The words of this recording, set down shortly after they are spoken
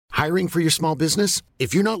Hiring for your small business?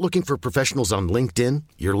 If you're not looking for professionals on LinkedIn,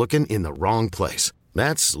 you're looking in the wrong place.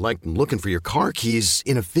 That's like looking for your car keys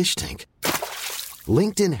in a fish tank.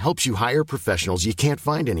 LinkedIn helps you hire professionals you can't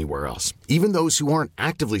find anywhere else, even those who aren't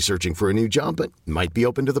actively searching for a new job but might be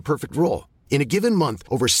open to the perfect role. In a given month,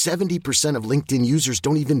 over 70% of LinkedIn users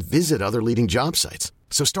don't even visit other leading job sites.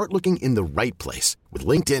 So start looking in the right place. With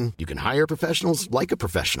LinkedIn, you can hire professionals like a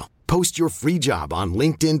professional. Post your free job on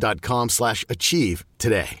linkedin.com/achieve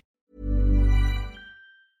today.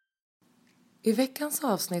 I veckans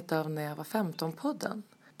avsnitt av När jag var 15-podden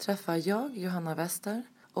träffar jag, Johanna Wester,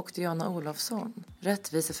 och Diana Olofsson,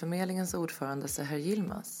 Rättviseförmedlingens ordförande Seher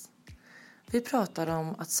Yilmaz. Vi pratar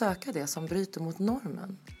om att söka det som bryter mot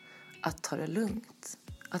normen, att ta det lugnt,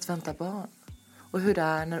 att vänta barn och hur det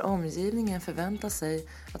är när omgivningen förväntar sig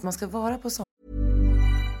att man ska vara på sån.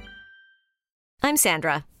 I'm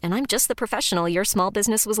Sandra, and I'm just the professional your small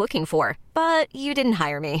business was looking for. But you didn't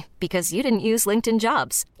hire me because you didn't use LinkedIn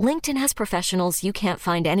Jobs. LinkedIn has professionals you can't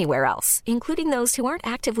find anywhere else, including those who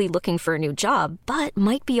aren't actively looking for a new job but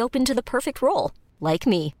might be open to the perfect role, like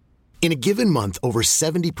me. In a given month, over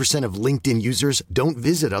 70% of LinkedIn users don't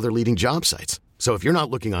visit other leading job sites. So if you're not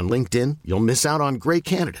looking on LinkedIn, you'll miss out on great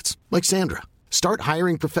candidates like Sandra. Start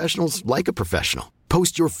hiring professionals like a professional.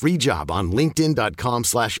 Post your free job on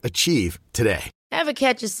linkedin.com/achieve today. Ever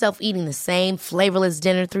catch yourself eating the same flavorless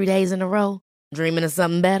dinner 3 days in a row? Dreaming of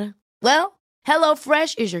something better? Well,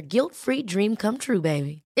 HelloFresh is your guilt-free dream come true,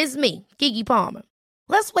 baby. It's me, Keke Palmer.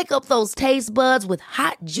 Let's wake up those taste buds with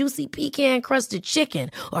hot, juicy pecan-crusted chicken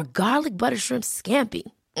or garlic butter shrimp scampi.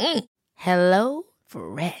 Hello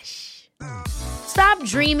Fresh. Stop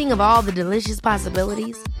dreaming of all the delicious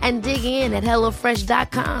possibilities and dig in at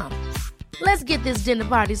HelloFresh.com. Let's get this dinner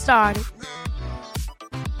party started.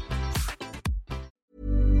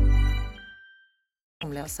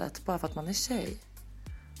 Sätt bara för att man är tjej.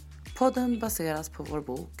 Podden baseras på vår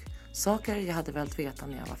bok Saker jag hade velat veta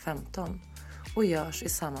när jag var 15 och görs i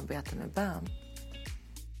samarbete med BAM.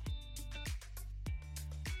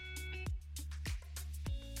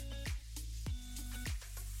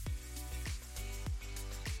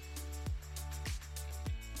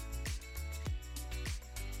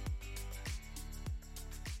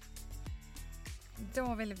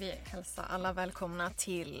 Då vill vi hälsa alla välkomna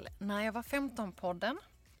till När jag var 15-podden.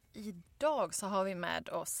 Idag så har vi med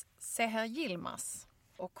oss Seher Yilmaz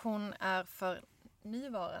och hon är för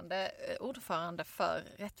nuvarande ordförande för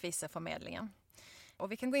Rättviseförmedlingen.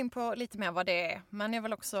 Och vi kan gå in på lite mer vad det är, men jag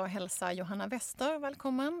vill också hälsa Johanna Wester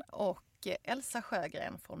välkommen och Elsa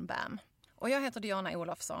Sjögren från BAM. Och jag heter Diana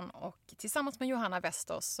Olofsson och tillsammans med Johanna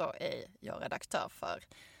Wester så är jag redaktör för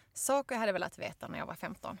Saker jag hade velat veta när jag var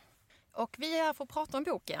 15. Och vi är här för att prata om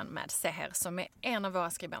boken med Seher som är en av våra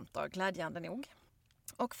skribenter, glädjande nog.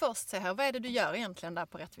 Och först Seher, vad är det du gör egentligen där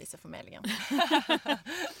på Rättviseförmedlingen?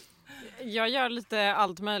 Jag gör lite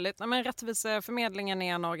allt möjligt. Men Rättviseförmedlingen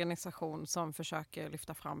är en organisation som försöker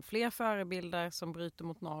lyfta fram fler förebilder som bryter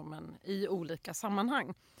mot normen i olika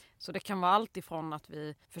sammanhang. Så det kan vara allt ifrån att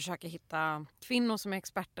vi försöker hitta kvinnor som är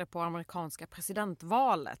experter på amerikanska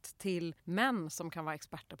presidentvalet till män som kan vara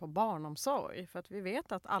experter på barnomsorg. För att vi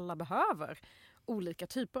vet att alla behöver olika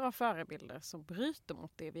typer av förebilder som bryter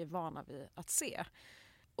mot det vi är vana vid att se.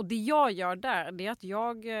 Och det jag gör där, det är att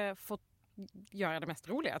jag får göra det mest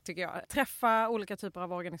roliga tycker jag. Träffa olika typer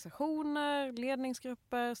av organisationer,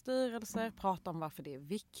 ledningsgrupper, styrelser, prata om varför det är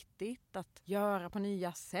viktigt att göra på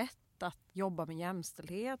nya sätt, att jobba med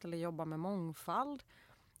jämställdhet eller jobba med mångfald.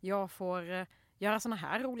 Jag får göra såna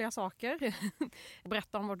här roliga saker,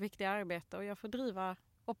 berätta om vårt viktiga arbete och jag får driva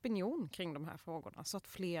opinion kring de här frågorna så att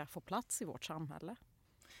fler får plats i vårt samhälle.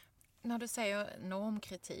 När du säger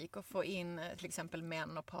normkritik och får in till exempel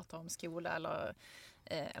män och pratar om skola eller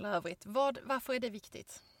övrigt, varför är det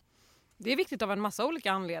viktigt? Det är viktigt av en massa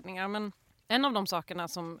olika anledningar, men en av de sakerna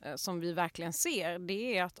som vi verkligen ser,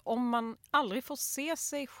 det är att om man aldrig får se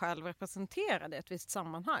sig själv representerad i ett visst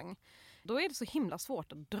sammanhang, då är det så himla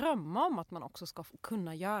svårt att drömma om att man också ska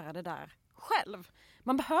kunna göra det där själv.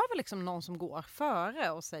 Man behöver liksom någon som går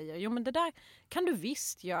före och säger, jo men det där kan du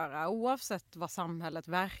visst göra oavsett vad samhället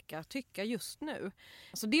verkar tycka just nu.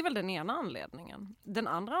 Så det är väl den ena anledningen. Den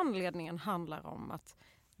andra anledningen handlar om att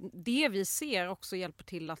det vi ser också hjälper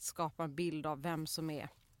till att skapa en bild av vem som är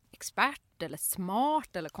expert eller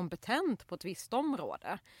smart eller kompetent på ett visst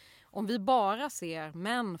område. Om vi bara ser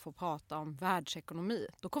män få prata om världsekonomi,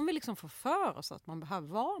 då kommer vi liksom få för oss att man behöver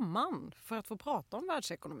vara man för att få prata om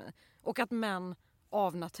världsekonomi. Och att män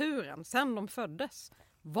av naturen, sen de föddes,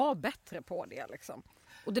 var bättre på det liksom.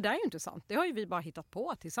 Och det där är ju inte sant. Det har ju vi bara hittat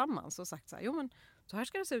på tillsammans och sagt så här, jo men så här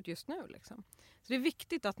ska det se ut just nu liksom. Så det är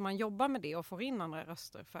viktigt att man jobbar med det och får in andra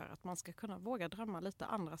röster för att man ska kunna våga drömma lite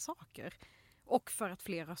andra saker. Och för att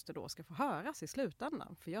fler röster då ska få höras i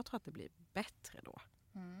slutändan. För jag tror att det blir bättre då.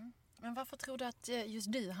 Mm. Men varför tror du att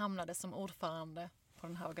just du hamnade som ordförande på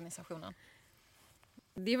den här organisationen?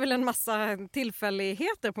 Det är väl en massa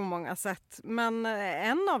tillfälligheter på många sätt. Men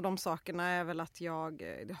en av de sakerna är väl att jag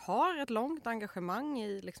har ett långt engagemang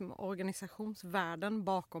i liksom organisationsvärlden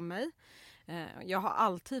bakom mig. Jag har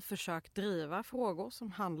alltid försökt driva frågor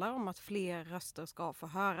som handlar om att fler röster ska få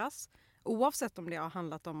höras. Oavsett om det har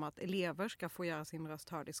handlat om att elever ska få göra sin röst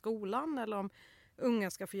hörd i skolan eller om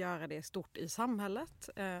unga ska få göra det stort i samhället.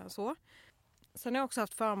 Så. Sen har jag också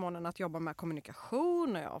haft förmånen att jobba med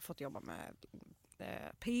kommunikation och jag har fått jobba med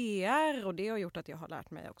PR och det har gjort att jag har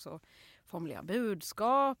lärt mig också formulera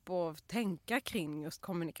budskap och tänka kring just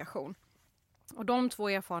kommunikation. Och de två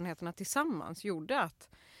erfarenheterna tillsammans gjorde att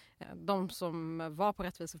de som var på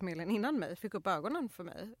Rättviseförmedlingen innan mig fick upp ögonen för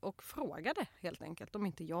mig och frågade helt enkelt om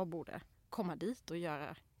inte jag borde komma dit och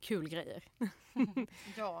göra kul grejer.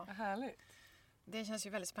 Ja, Härligt. det känns ju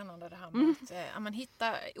väldigt spännande det här med att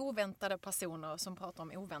hitta oväntade personer som pratar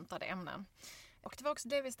om oväntade ämnen. Och det var också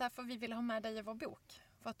delvis därför vi ville ha med dig i vår bok.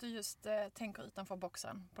 För att du just tänker utanför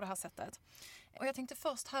boxen på det här sättet. Och jag tänkte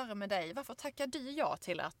först höra med dig, varför tackar du ja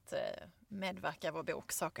till att medverka i vår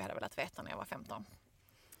bok Saker jag hade velat veta när jag var 15?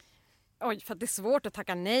 Oj, för att det är svårt att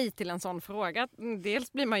tacka nej till en sån fråga.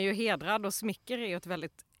 Dels blir man ju hedrad och smicker är ju ett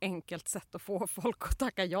väldigt enkelt sätt att få folk att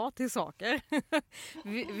tacka ja till saker.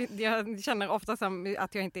 Jag känner ofta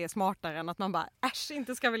att jag inte är smartare än att man bara äsch,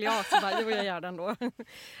 inte ska väl jag, så bara, jo, jag gör det ändå.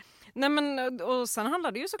 Nej, men, och sen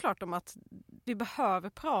handlar det ju såklart om att vi behöver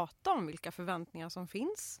prata om vilka förväntningar som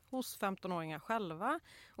finns hos 15-åringar själva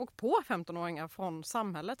och på 15-åringar från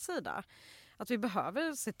samhällets sida. Att vi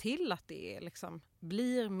behöver se till att det liksom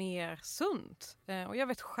blir mer sunt. Och jag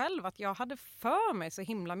vet själv att jag hade för mig så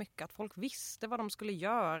himla mycket att folk visste vad de skulle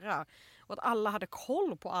göra och att alla hade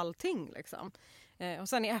koll på allting liksom. Och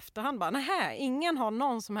sen i efterhand bara, nej, ingen har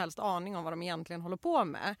någon som helst aning om vad de egentligen håller på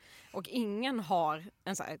med. Och ingen har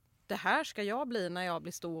en så här, det här ska jag bli när jag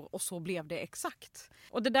blir stor och så blev det exakt.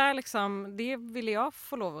 Och det där liksom, det ville jag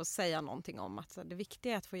få lov att säga någonting om. Att det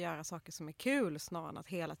viktiga är att få göra saker som är kul snarare än att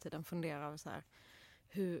hela tiden fundera över så här,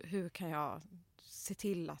 hur kan jag se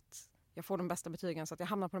till att jag får de bästa betygen så att jag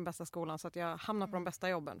hamnar på den bästa skolan så att jag hamnar på de bästa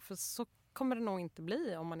jobben. För så kommer det nog inte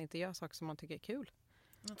bli om man inte gör saker som man tycker är kul.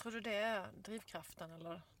 Jag tror du det är drivkraften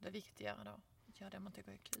eller det viktigare då? Gör det man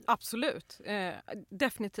tycker är kul. Absolut,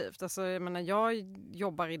 definitivt. Alltså, jag menar, jag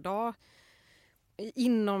jobbar idag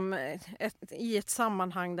i ett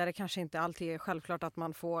sammanhang där det kanske inte alltid är självklart att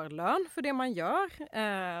man får lön för det man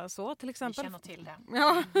gör. Så till exempel. Vi känner till det.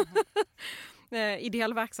 Ja.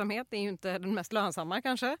 Ideell verksamhet är ju inte den mest lönsamma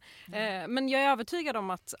kanske. Men jag är övertygad om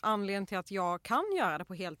att anledningen till att jag kan göra det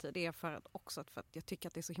på heltid är för att jag tycker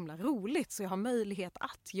att det är så himla roligt. Så jag har möjlighet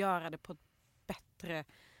att göra det på ett bättre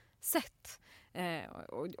sätt.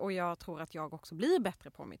 Och jag tror att jag också blir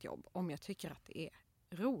bättre på mitt jobb om jag tycker att det är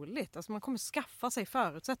roligt. Alltså man kommer skaffa sig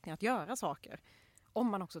förutsättningar att göra saker om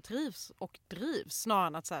man också trivs och drivs snarare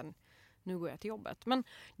än att sen nu går jag till jobbet. Men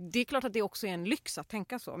det är klart att det också är en lyx att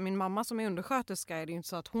tänka så. Min mamma som är undersköterska är det ju inte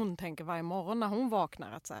så att hon tänker varje morgon när hon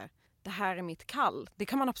vaknar att så här, det här är mitt kall. Det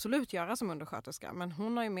kan man absolut göra som undersköterska, men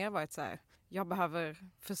hon har ju mer varit så här, jag behöver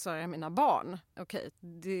försörja mina barn. Okej,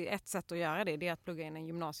 det är ett sätt att göra det är att plugga in en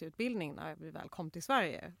gymnasieutbildning när vi väl kom till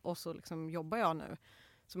Sverige. Och så liksom jobbar jag nu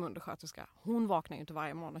som undersköterska. Hon vaknar ju inte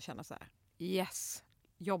varje morgon och känner så här, yes,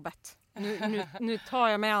 jobbet. Nu tar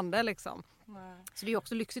jag mig an det liksom. Nej. Så det är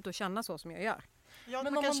också lyxigt att känna så som jag gör. Ja,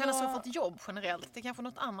 men man kan känna så för ett jobb generellt. Det är kanske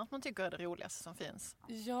något annat man tycker är det roligaste som finns.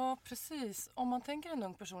 Ja, precis. Om man tänker en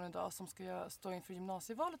ung person idag som ska stå inför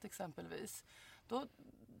gymnasievalet exempelvis.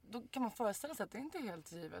 Då kan man föreställa sig att det inte är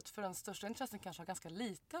helt givet. För den största intressen kanske har ganska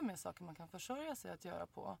lite med saker man kan försörja sig att göra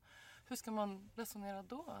på. Hur ska man resonera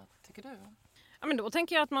då, tycker du? Ja, men då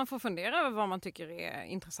tänker jag att man får fundera över vad man tycker är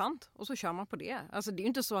intressant. Och så kör man på det. Alltså det är ju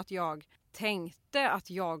inte så att jag tänkte att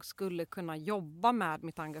jag skulle kunna jobba med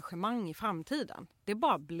mitt engagemang i framtiden. Det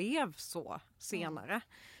bara blev så senare.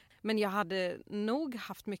 Men jag hade nog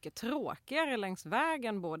haft mycket tråkigare längs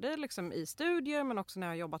vägen, både liksom i studier men också när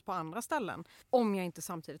jag jobbat på andra ställen. Om jag inte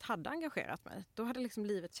samtidigt hade engagerat mig. Då hade liksom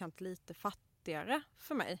livet känt lite fattigare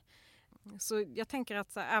för mig. Så jag tänker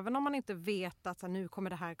att så här, även om man inte vet att så här, nu kommer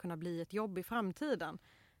det här kunna bli ett jobb i framtiden.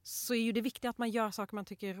 så är ju det viktigt att man gör saker man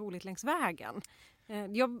tycker är roligt längs vägen.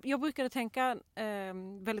 Jag brukade tänka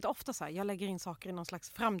väldigt ofta så här, jag lägger in saker i någon slags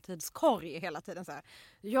framtidskorg hela tiden så här.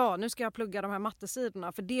 Ja, nu ska jag plugga de här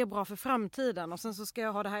mattesidorna för det är bra för framtiden och sen så ska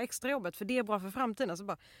jag ha det här extra jobbet för det är bra för framtiden. Så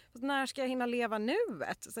bara, när ska jag hinna leva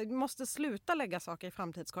nuet? Så jag måste sluta lägga saker i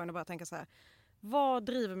framtidskorgen och bara tänka så här, vad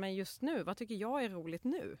driver mig just nu? Vad tycker jag är roligt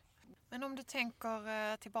nu? Men om du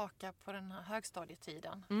tänker tillbaka på den här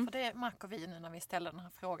högstadietiden. För det märker vi nu när vi ställer den här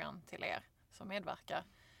frågan till er som medverkar.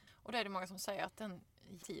 Och då är det många som säger att den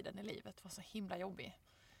tiden i livet var så himla jobbig.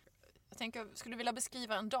 Jag tänker, skulle du vilja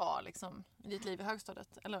beskriva en dag liksom, i ditt liv i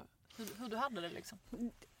högstadiet? Eller hur du hade det liksom?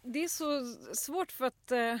 Det är så svårt för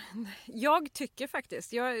att jag tycker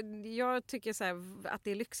faktiskt, jag tycker så här, att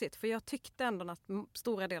det är lyxigt. För jag tyckte ändå att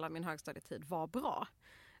stora delar av min högstadietid var bra.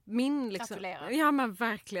 Gratulerar. Ja men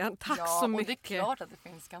verkligen, tack så mycket. Och det är klart att det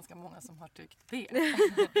finns ganska många som har tyckt det.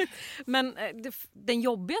 Men den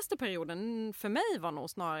jobbigaste perioden för mig var nog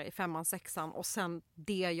snarare i 5:an, 6:an och sen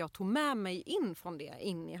det jag tog med mig in från det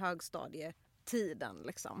in i högstadietiden.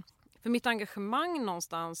 Liksom. För mitt engagemang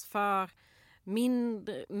någonstans för min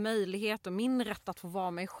möjlighet och min rätt att få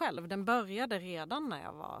vara mig själv, den började redan när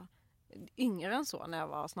jag var yngre än så, när jag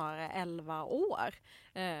var snarare 11 år.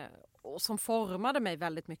 Och som formade mig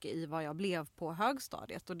väldigt mycket i vad jag blev på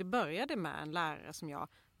högstadiet. Och det började med en lärare som jag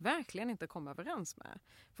verkligen inte kom överens med.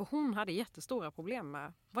 För hon hade jättestora problem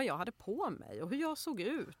med vad jag hade på mig och hur jag såg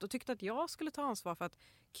ut. Och tyckte att jag skulle ta ansvar för att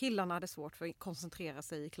killarna hade svårt för att koncentrera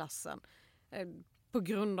sig i klassen. På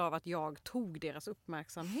grund av att jag tog deras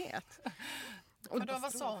uppmärksamhet. Och då,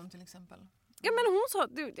 vad sa hon till exempel? Ja, men hon sa,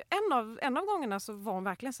 en av gångerna så var hon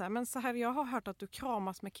verkligen så här, men så här, jag har hört att du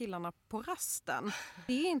kramas med killarna på rasten.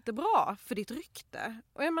 Det är inte bra för ditt rykte.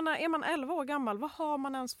 Och jag menar, är man 11 år gammal, vad har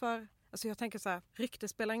man ens för... Alltså jag tänker så här, rykte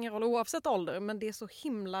spelar ingen roll oavsett ålder, men det är så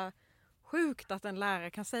himla sjukt att en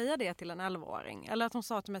lärare kan säga det till en 11-åring. Eller att hon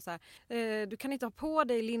sa till mig så här, du kan inte ha på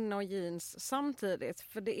dig linne och jeans samtidigt.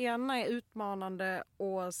 För det ena är utmanande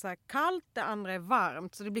och så här kallt, det andra är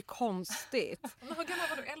varmt. Så det blir konstigt. Men hur gammal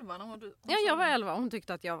var du? 11? Ja, jag var 11 och hon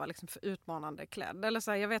tyckte att jag var liksom för utmanande klädd. Eller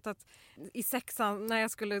så här, jag vet att i 6:an när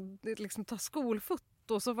jag skulle liksom ta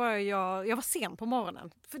skolfoto så var jag var sen på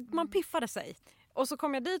morgonen. För man piffade sig. Och så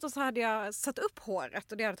kom jag dit och så hade jag satt upp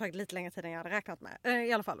håret och det hade tagit lite längre tid än jag hade räknat med.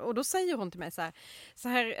 I alla fall. Och då säger hon till mig så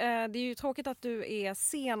här, det är ju tråkigt att du är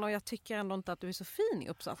sen och jag tycker ändå inte att du är så fin i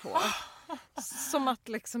uppsatt hår. Som att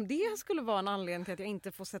liksom det skulle vara en anledning till att jag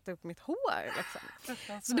inte får sätta upp mitt hår. Liksom.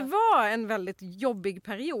 Så det var en väldigt jobbig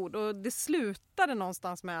period och det slutade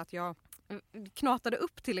någonstans med att jag knatade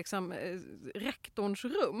upp till liksom, rektorns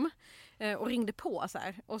rum och ringde på så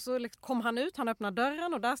här. Och så liksom, kom han ut, han öppnade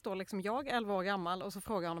dörren och där står liksom jag 11 år gammal och så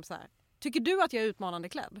frågar jag honom så här, tycker du att jag är utmanande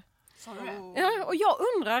klädd? Ja, och jag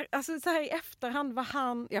undrar, alltså så här i efterhand vad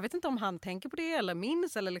han, jag vet inte om han tänker på det eller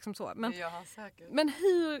minns eller liksom så. Men, Ja, säkert. Men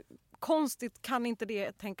hur konstigt kan inte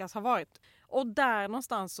det tänkas ha varit? Och där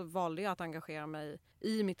någonstans så valde jag att engagera mig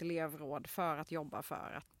i mitt elevråd för att jobba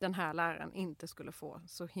för att den här läraren inte skulle få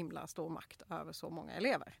så himla stor makt över så många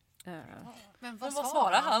elever. Men vad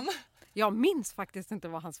svarade han? Jag minns faktiskt inte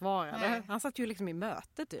vad han svarade. Nej. Han satt ju liksom i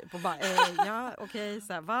möte typ och bara ja okej,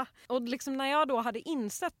 så här, va? Och liksom när jag då hade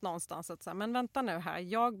insett någonstans att så här, men vänta nu här,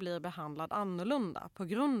 jag blir behandlad annorlunda på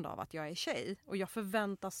grund av att jag är tjej och jag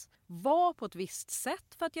förväntas vara på ett visst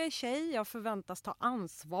sätt för att jag är tjej. Jag förväntas ta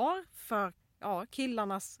ansvar för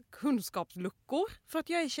killarnas kunskapsluckor för att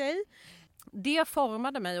jag är tjej. Det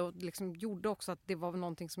formade mig och liksom gjorde också att det var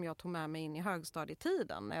någonting som jag tog med mig in i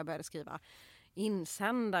högstadietiden när jag började skriva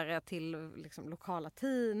insändare till liksom lokala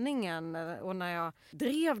tidningen och när jag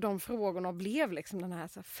drev de frågorna och blev liksom den här,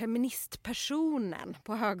 så här feministpersonen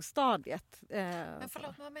på högstadiet. Men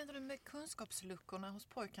förlåt, vad menar du med kunskapsluckorna hos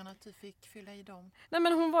pojkarna, att du fick fylla i dem? Nej,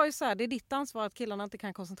 men hon var ju så här, det är ditt ansvar att killarna inte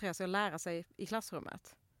kan koncentrera sig och lära sig i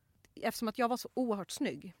klassrummet. Eftersom att jag var så oerhört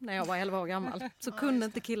snygg när jag var 11 år gammal så kunde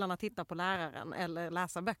inte killarna titta på läraren eller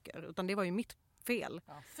läsa böcker. Utan det var ju mitt fel.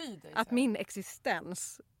 Ja, fy dig, att min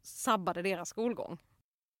existens sabbade deras skolgång.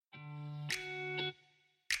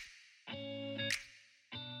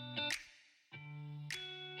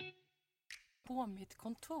 På mitt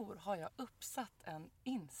kontor har jag uppsatt en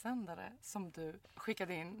insändare som du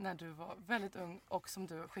skickade in när du var väldigt ung och som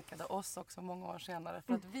du skickade oss också många år senare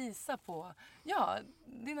för att visa på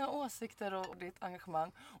dina åsikter och ditt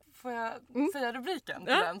engagemang. Får jag säga rubriken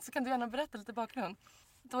till den så kan du gärna berätta lite bakgrund.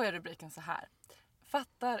 Då är rubriken så här.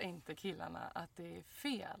 Fattar inte killarna att det är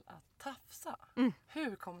fel att tafsa?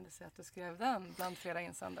 Hur kom det sig att du skrev den bland flera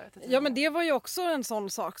insändare? Ja, men det var ju också en sån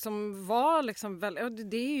sak som var liksom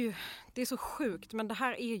det är ju det är så sjukt, men det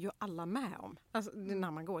här är ju alla med om. Alltså,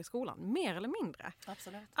 när man går i skolan, mer eller mindre.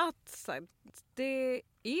 Absolut. Att så här, det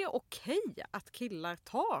är okej att killar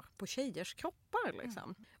tar på tjejers kroppar.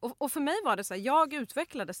 Liksom. Och för mig var det så här, jag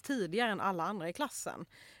utvecklades tidigare än alla andra i klassen.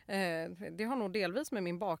 Det har nog delvis med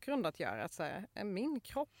min bakgrund att göra. Att så här, min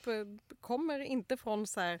kropp kommer inte från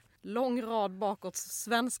så här lång rad bakåt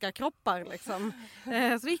svenska kroppar. Liksom.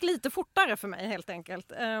 Så det gick lite fortare för mig helt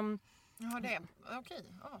enkelt. Ja, det är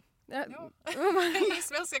okej. Ja. Ja.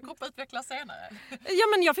 Svenska kroppar utvecklas senare. Ja,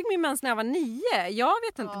 men jag fick min mens när jag var 9.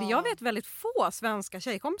 Jag vet väldigt få svenska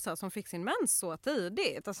tjejkompisar som fick sin mens så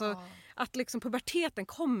tidigt. Alltså, att liksom puberteten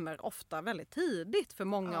kommer ofta väldigt tidigt för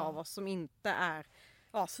många av oss som inte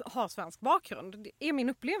har svensk bakgrund. Det är min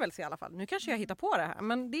upplevelse i alla fall. Nu kanske jag hittar på det här,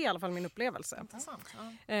 men det är i alla fall min upplevelse. Intressant.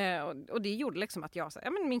 Och det gjorde liksom att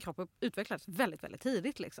min kropp utvecklades väldigt, väldigt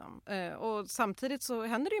tidigt. Liksom. Och samtidigt så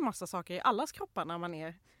händer det ju massa saker i allas kroppar när man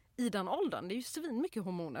är i den åldern. Det är ju svin mycket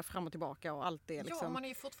hormoner fram och tillbaka och allt det. Liksom. Ja, man är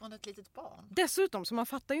ju fortfarande ett litet barn. Dessutom, så man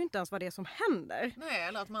fattar ju inte ens vad det är som händer. Nej,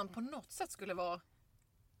 eller att man på något sätt skulle vara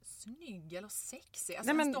snygg eller sexig.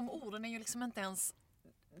 Alltså, Nej, men de orden är ju liksom inte ens...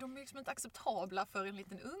 De är liksom inte acceptabla för en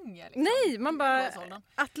liten unge. Liksom. Nej, man bara...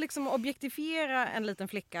 Att liksom objektifiera en liten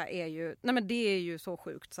flicka är ju... Nej, men det är ju så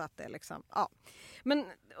sjukt så att det liksom... Ja. Men...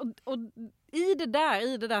 Och i det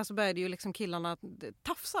där så började ju liksom killarna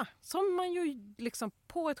tafsa. Som man ju liksom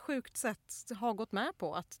på ett sjukt sätt har gått med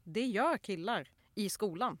på att det gör killar i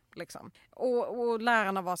skolan. Liksom. Och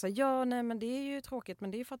lärarna var så här, ja nej men det är ju tråkigt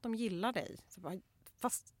men det är ju för att de gillar dig. Så bara,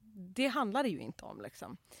 fast det handlar det ju inte om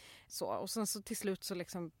liksom. Så, och sen så till slut så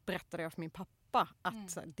liksom berättade jag för min pappa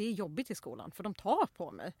att så här, det är jobbigt i skolan för de tar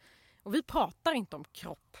på mig. Och vi pratar inte om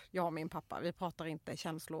kropp, jag och min pappa. Vi pratar inte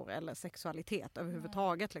känslor eller sexualitet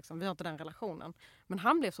överhuvudtaget. Liksom. Vi har inte den relationen. Men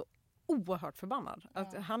han blev så oerhört förbannad.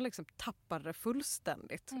 Att han liksom tappade det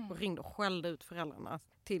fullständigt. Och ringde och skällde ut föräldrarna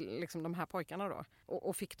till liksom, de här pojkarna då.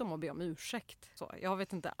 Och fick dem att be om ursäkt. Så, jag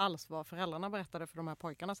vet inte alls vad föräldrarna berättade för de här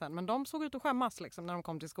pojkarna sen. Men de såg ut att skämmas liksom, när de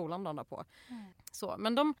kom till skolan dagen därpå. Så,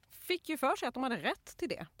 men de fick ju för sig att de hade rätt till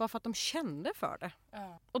det. Bara för att de kände för det.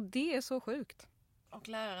 Och det är så sjukt. Och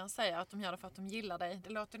läraren säger att de gör det för att de gillar dig. Det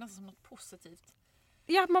låter nästan som något positivt.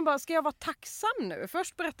 Ja, man bara, ska jag vara tacksam nu?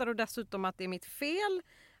 Först berättar du dessutom att det är mitt fel.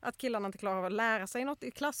 Att killarna inte klarar av att lära sig något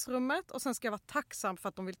i klassrummet. Och sen ska jag vara tacksam för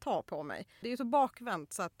att de vill ta på mig. Det är ju så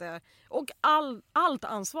bakvänt. Så att, och allt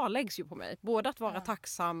ansvar läggs ju på mig. Både att vara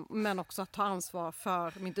tacksam men också att ta ansvar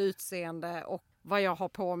för mitt utseende och vad jag har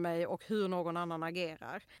på mig och hur någon annan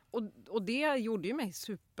agerar. Och det gjorde ju mig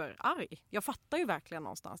superarg. Jag fattar ju verkligen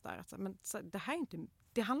någonstans där att men,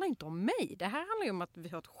 det handlar inte om mig. Det här handlar ju om att vi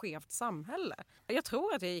har ett skevt samhälle. Jag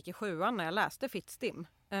tror att jag gick i 7:an när jag läste Fittstim.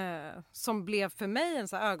 Som blev för mig en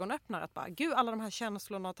så här ögonöppnare att bara, gud alla de här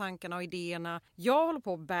känslorna och tankarna och idéerna jag håller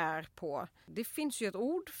på och bär på. Det finns ju ett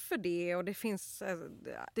ord för det och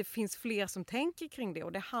det finns fler som tänker kring det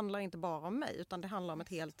och det handlar inte bara om mig utan det handlar om ett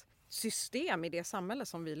helt system i det samhälle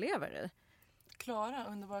som vi lever i.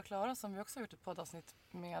 Underbara Klara som vi också har gjort ett poddavsnitt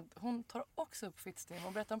med, hon tar också upp Fittstim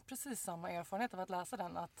och berättar om precis samma erfarenhet av att läsa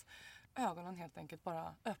den, att ögonen helt enkelt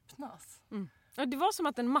bara öppnas. Det var som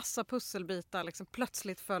att en massa pusselbitar liksom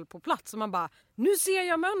plötsligt föll på plats och man bara, nu ser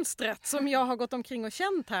jag mönstret som jag har gått omkring och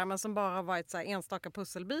känt här men som bara varit så här enstaka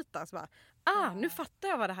pusselbitar. Så bara, nu fattar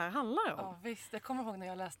jag vad det här handlar om. Ja visst, jag kommer ihåg när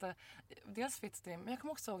jag läste dels Fittstim, men jag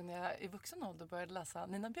kommer också ihåg när jag i vuxen ålder började läsa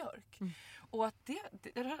Nina Björk. Och att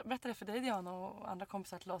jag berättade för dig Diana och andra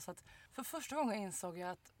kompisar till oss att för första gången insåg jag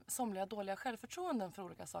att somliga dåliga självförtroenden för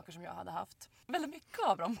olika saker som jag hade haft, väldigt mycket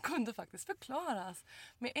av dem kunde faktiskt förklaras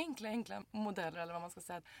med enkla modeller eller vad man ska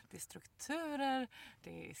säga. Det är strukturer,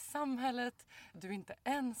 det är samhället, du är inte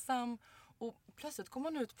ensam. Och plötsligt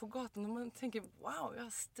kommer man ut på gatan och man tänker, wow,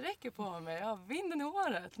 jag sträcker på mig, jag har vinden i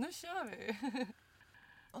håret, nu kör vi.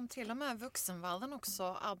 Om till och med vuxenvärlden också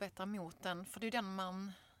arbetar mot den, för det är den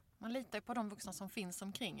man litar på de vuxna som finns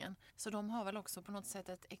omkring en. Så de har väl också på något sätt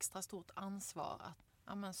ett extra stort ansvar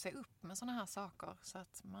att se upp med såna här saker så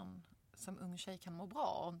att man som ung tjej kan må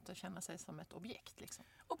bra och inte känna sig som ett objekt. Liksom.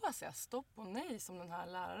 Och bara säga stopp och nej som den här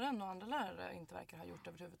läraren och andra lärare inte verkar ha gjort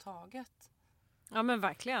överhuvudtaget. Ja men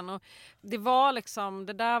verkligen. Och det var liksom,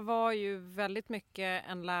 det där var ju väldigt mycket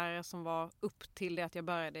en lärare som var upp till det att jag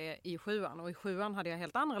började i 7:an. Och i 7:an hade jag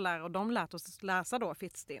helt andra lärare och de lät oss läsa då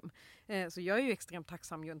Fittstim. Så jag är ju extremt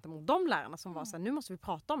tacksam gentemot de lärarna som var så här, nu måste vi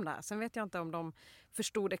prata om det här. Sen vet jag inte om de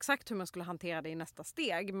förstod exakt hur man skulle hantera det i nästa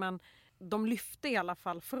steg. Men de lyfte i alla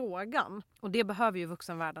fall frågan. Och det behöver ju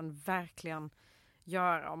vuxenvärlden verkligen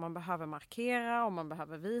göra, om man behöver markera, om man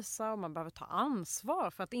behöver visa, om man behöver ta ansvar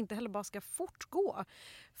för att det inte heller bara ska fortgå.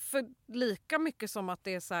 För lika mycket som att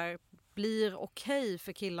det är så här, blir okej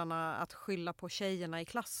för killarna att skylla på tjejerna i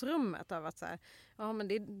klassrummet över att så här, ja men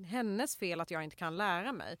det är hennes fel att jag inte kan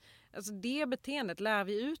lära mig. Alltså det beteendet, lär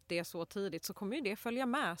vi ut det så tidigt så kommer ju det följa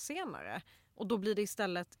med senare. Och då blir det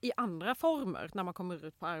istället i andra former när man kommer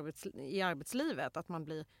ut i arbetslivet. Att man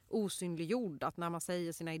blir osynliggjord, att när man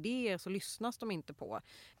säger sina idéer så lyssnas de inte på.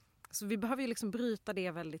 Så vi behöver ju liksom bryta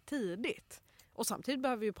det väldigt tidigt. Och samtidigt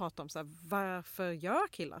behöver vi ju prata om så här, varför gör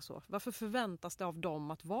killar så? Varför förväntas det av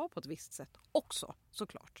dem att vara på ett visst sätt också,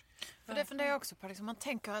 såklart? För det funderar jag också på. Liksom, man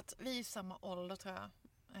tänker att vi är i samma ålder tror jag.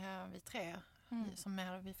 Vi 3, som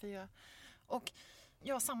är vi 4. Och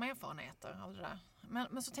jag har samma erfarenheter av det där.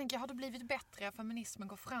 Men så tänker jag, har det blivit bättre? Feminismen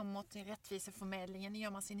går framåt i rättviseförmedlingen,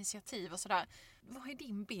 gör massa initiativ och sådär. Vad är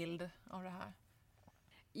din bild av det här?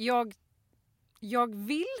 Jag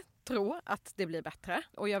vill tro att det blir bättre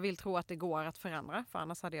och jag vill tro att det går att förändra, för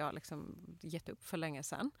annars hade jag liksom gett upp för länge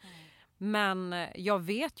sedan. Men jag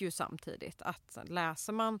vet ju samtidigt att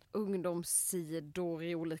läser man ungdomssidor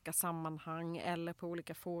i olika sammanhang eller på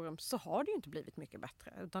olika forum så har det ju inte blivit mycket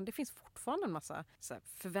bättre. Utan det finns fortfarande en massa så här,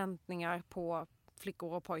 förväntningar på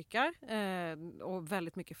flickor och pojkar och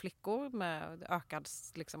väldigt mycket flickor med ökad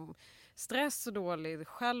liksom, stress och dålig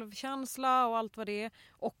självkänsla och allt vad det är.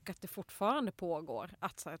 Och att det fortfarande pågår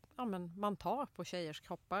att så här, ja, men man tar på tjejers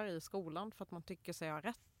kroppar i skolan för att man tycker sig ha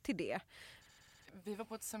rätt till det. Vi var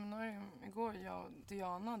på ett seminarium igår, jag och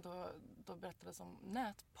Diana, då berättades om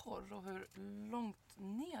nätporr och hur långt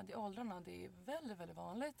ned i åldrarna det är väldigt, väldigt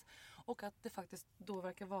vanligt. Och att det faktiskt då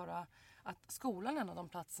verkar vara att skolan är en av de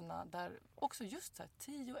platserna där också just så här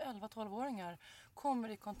 10, 11, 12-åringar kommer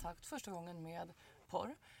i kontakt första gången med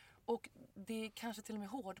porr. Och det är kanske till och med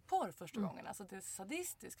hårdporr första gången. Alltså det är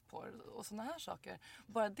sadistisk porr och såna här saker.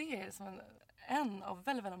 Bara det är som en av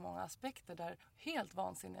väldigt, väldigt många aspekter där helt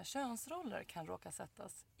vansinniga könsroller kan råka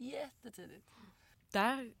sättas jättetidigt.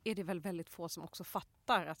 Där är det väl väldigt få som också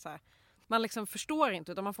fattar att så här, man liksom förstår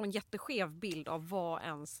inte utan man får en jätteskev bild av vad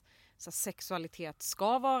ens så här, sexualitet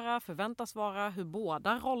ska vara, förväntas vara, hur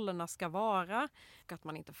båda rollerna ska vara. Och att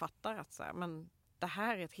man inte fattar att så här, men det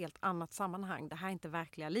här är ett helt annat sammanhang. Det här är inte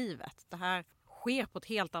verkliga livet. Det här sker på ett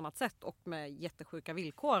helt annat sätt och med jättesjuka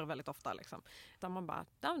villkor väldigt ofta. Liksom. Där man bara,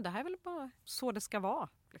 det här är väl bara så det ska vara.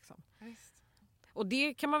 Liksom. Visst. Och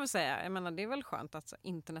det kan man väl säga, jag menar, det är väl skönt att så,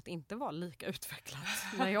 internet inte var lika utvecklat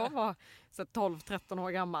när jag var 12-13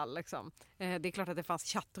 år gammal. Liksom. Det är klart att det fanns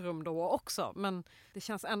chattrum då också, men det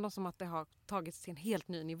känns ändå som att det har tagits till en helt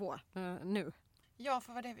ny nivå nu. Ja,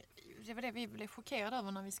 för det var det vi blev chockerade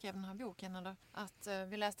över när vi skrev den här boken. Eller? Att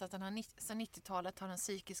vi läste att sedan 90-talet har den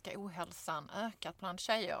psykiska ohälsan ökat bland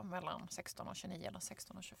tjejer mellan 16 och 29 eller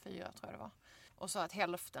 16 och 24 tror jag det var. Och så att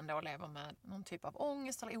hälften då lever med någon typ av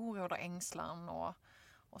ångest eller oro eller ängslan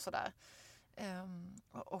och sådär.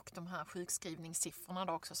 Och de här sjukskrivningssiffrorna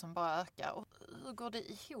då också som bara ökar. Och hur går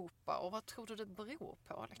det ihop och vad tror du det beror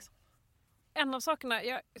på liksom? En av sakerna,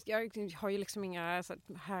 jag har ju liksom inga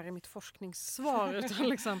här i mitt forskningssvar utan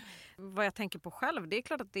liksom, vad jag tänker på själv, det är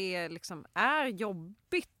klart att det liksom är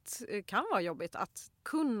jobbigt, kan vara jobbigt att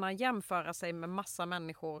kunna jämföra sig med massa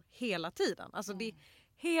människor hela tiden. Alltså det är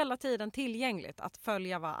hela tiden tillgängligt att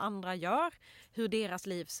följa vad andra gör, hur deras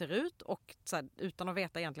liv ser ut och så här, utan att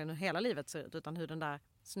veta egentligen hur hela livet ser ut utan hur den där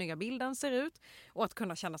snygga bilden ser ut och att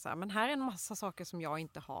kunna känna så här, men här är en massa saker som jag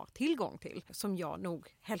inte har tillgång till som jag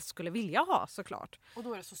nog helst skulle vilja ha såklart. Och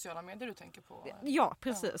då är det sociala medier du tänker på? Ja,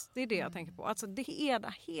 precis. Det är det jag tänker på. Alltså det är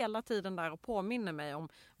där hela tiden där och påminner mig om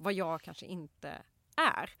vad jag kanske inte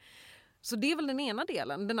är. Så det är väl den ena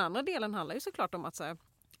delen. Den andra delen handlar ju såklart om att så här,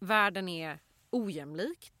 världen är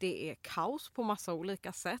ojämlik. Det är kaos på massa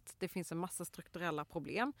olika sätt. Det finns en massa strukturella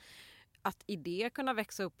problem. Att i det kunna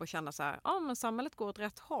växa upp och känna så här, ja men samhället går åt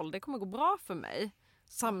rätt håll, det kommer gå bra för mig.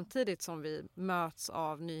 Samtidigt som vi möts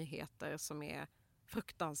av nyheter som är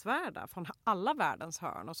fruktansvärda från alla världens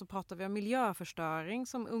hörn. Och så pratar vi om miljöförstöring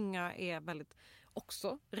som unga är väldigt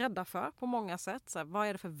också rädda för på många sätt. Så här, vad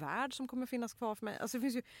är det för värld som kommer finnas kvar för mig? Alltså det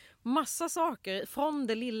finns ju massa saker från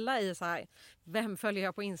det lilla i så här, vem följer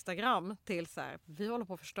jag på Instagram till så här, vi håller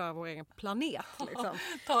på att förstöra vår egen planet. Liksom.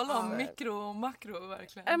 Tala om mikro och makro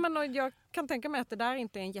verkligen. Men jag kan tänka mig att det där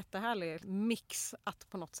inte är en jättehärlig mix att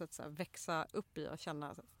på något sätt så här, växa upp i och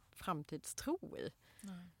känna framtidstro i.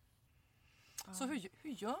 Så hur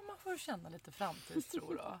gör man för att känna lite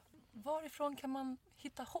framtidstro då? Varifrån kan man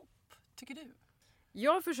hitta hopp, tycker du?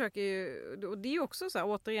 Jag försöker ju, och det är ju också så här,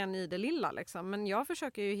 återigen i det lilla liksom, men jag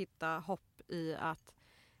försöker ju hitta hopp i att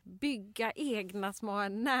bygga egna små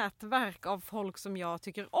nätverk av folk som jag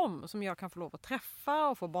tycker om, som jag kan få lov att träffa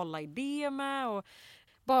och få bolla idéer med och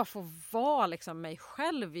bara få vara liksom mig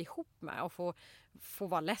själv ihop med och få få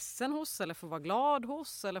vara ledsen hos eller få vara glad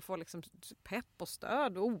hos eller få liksom pepp och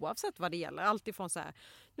stöd oavsett vad det gäller. Alltifrån så här,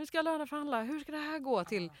 nu ska jag löneförhandla, hur ska det här gå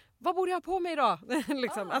till, vad borde jag ha på mig idag?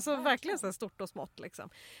 Liksom. Alltså verkligen så stort och smått. Liksom.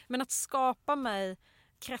 Men att skapa mig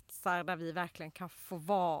kretsar där vi verkligen kan få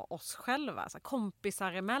vara oss själva, så här,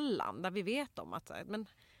 kompisar emellan, där vi vet om att men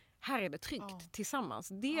här är det tryggt tillsammans.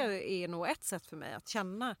 Det är nog ett sätt för mig att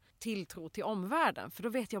känna tilltro till omvärlden. För då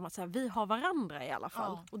vet jag om att så här, vi har varandra i alla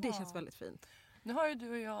fall. Och det känns väldigt fint. Nu har ju du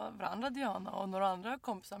och jag varandra, Diana, och några andra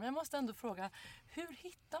kompisar. Men jag måste ändå fråga, hur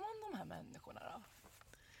hittar man de här människorna då?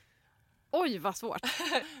 Oj, vad svårt.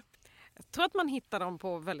 Jag tror att man hittar dem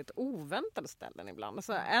på väldigt oväntade ställen ibland.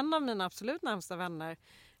 Alltså, en av mina absolut närmsta vänner,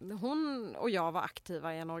 hon och jag var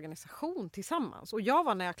aktiva i en organisation tillsammans. Och jag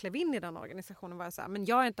var, när jag klev in i den organisationen, var jag så här, men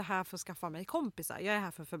jag är inte här för att skaffa mig kompisar. Jag är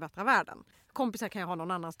här för att förbättra världen. Kompisar kan jag ha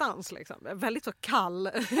någon annanstans. Liksom. Väldigt så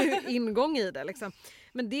kall ingång i det. Liksom.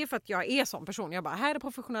 Men det är för att jag är sån person. Jag bara, här är det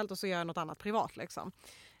professionellt och så gör jag något annat privat. Liksom.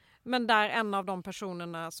 Men där en av de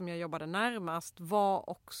personerna som jag jobbade närmast var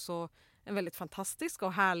också en väldigt fantastisk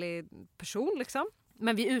och härlig person. Liksom.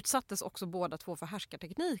 Men vi utsattes också båda två för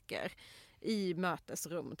härskartekniker i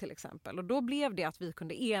mötesrum till exempel. Och då blev det att vi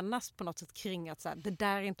kunde enas på något sätt kring att så här, det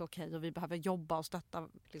där är inte okej och vi behöver jobba och stötta,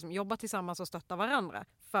 liksom, jobba tillsammans och stötta varandra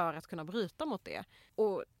för att kunna bryta mot det.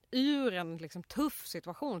 Och ur en liksom tuff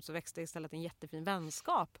situation så växte istället en jättefin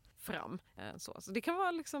vänskap fram. Så det kan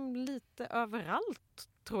vara liksom lite överallt,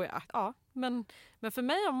 tror jag. Ja, men för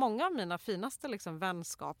mig har många av mina finaste liksom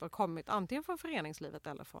vänskaper kommit antingen från föreningslivet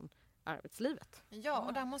eller från arbetslivet. Ja,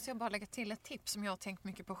 och där måste jag bara lägga till ett tips som jag har tänkt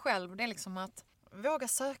mycket på själv. Det är liksom att våga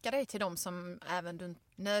söka dig till dem som även du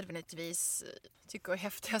nödvändigtvis tycker är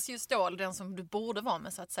häftigast just då, eller den som du borde vara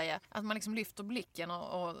med, så att säga. Att man liksom lyfter blicken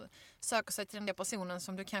och söker sig till den där personen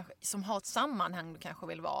som du kanske, som har ett sammanhang du kanske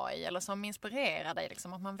vill vara i, eller som inspirerar dig.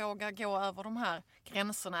 Liksom. Att man vågar gå över de här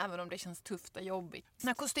gränserna även om det känns tufft och jobbigt.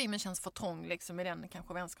 När kostymen känns för trång liksom, i den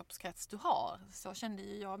kanske vänskapskrets du har. Så kände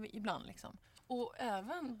jag ibland liksom. Och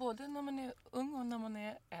även både när man är ung och när man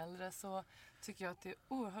är äldre så tycker jag att det är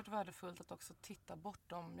oerhört värdefullt att också titta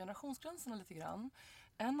bortom generationsgränserna lite grann.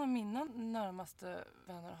 En av mina närmaste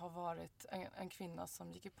vänner har varit en kvinna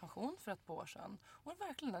som gick i pension för ett par år sedan. Och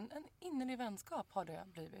verkligen en innerlig vänskap har det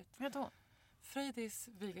blivit. Jag tror. Fröjdis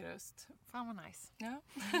Wigerust. Fan vad nice. Ja.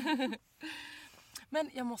 Men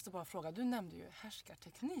jag måste bara fråga, du nämnde ju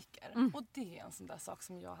härskartekniker. Och det är en sån där sak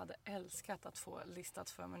som jag hade älskat att få listat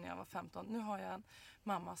för mig när jag var 15. Nu har jag en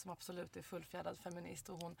mamma som absolut är fullfjädrad feminist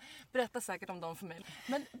och hon berättar säkert om dem för mig.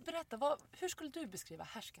 Men berätta, hur skulle du beskriva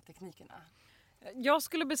härskarteknikerna? Jag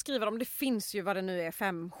skulle beskriva dem, det finns ju vad det nu är,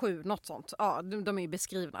 5, 7, något sånt. Ja, de är ju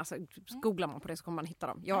beskrivna, alltså, googlar man på det så kommer man hitta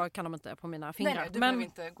dem. Jag kan dem inte på mina fingrar. Nej, du behöver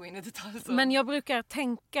inte gå in i detalj. Så. Men jag brukar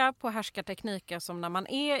tänka på härskartekniker som när man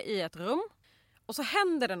är i ett rum. Och så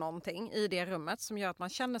händer det någonting i det rummet som gör att man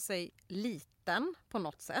känner sig liten på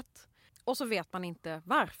något sätt. Och så vet man inte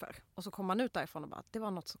varför. Och så kommer man ut därifrån och bara, det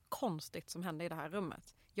var något så konstigt som hände i det här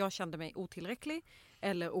rummet. Jag kände mig otillräcklig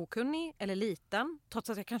eller okunnig eller liten. Trots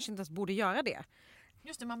att jag kanske inte ens borde göra det.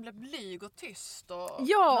 Just det, man blir blyg och tyst. Och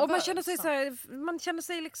ja, och man känner sig så här, man känner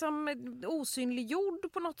sig liksom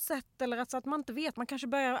osynliggjord på något sätt. Eller alltså att man inte vet, man kanske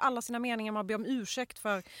börjar alla sina meningar med att be om ursäkt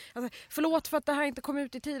för, alltså, förlåt för att det här inte kom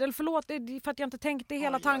ut i tid. Eller förlåt för att jag inte tänkte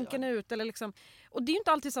hela tanken ut. Eller liksom. Och det är ju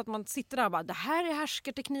inte alltid så att man sitter där och bara, det här är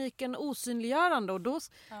härskartekniken, osynliggörande. Och då,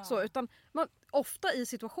 så, utan ofta i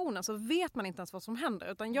situationen så vet man inte ens vad som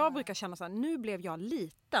händer. Utan jag brukar känna så här, nu blev jag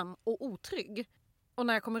liten och otrygg. Och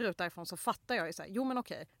när jag kommer ut därifrån så fattar jag ju så här, jo men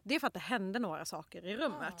okej, det är för att det hände några saker i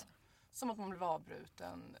rummet. Som att man blev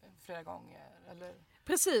avbruten flera gånger, eller?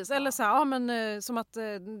 Precis, eller så här, men som att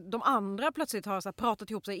de andra plötsligt har så här,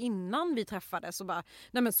 pratat ihop sig innan vi träffades och bara,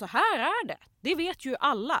 nej men så här är det. Det vet ju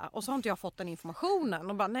alla. Och så har inte jag fått den informationen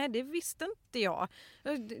och bara, nej det visste inte jag.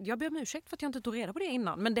 Jag ber om ursäkt för att jag inte tog reda på det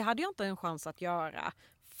innan, men det hade jag inte en chans att göra.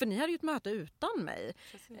 För ni hade ju ett möte utan mig.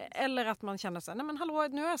 Precis. Eller att man känner sig, nej men hallå,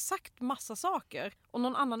 nu har jag sagt massa saker. Och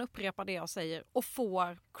någon annan upprepar det jag säger och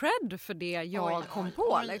får cred för det jag kom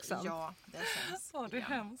på. Liksom. Ja, det känns. Det är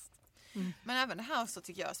hemskt. Men även det här så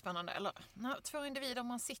tycker jag är spännande. Eller när 2 individer,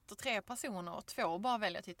 man sitter 3 personer och 2 bara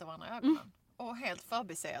väljer att titta varandra i ögonen. Och helt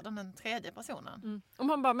förbiser den 3:e personen. Och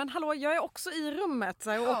man bara, men hallå, jag är också i rummet så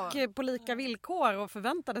här, och på lika villkor och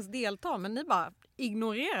förväntades delta. Men ni bara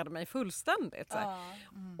ignorerade mig fullständigt. Så här.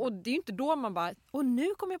 Och det är ju inte då man bara, och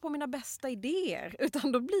nu kommer jag på mina bästa idéer.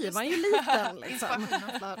 Utan då blir man ju liten. Liksom.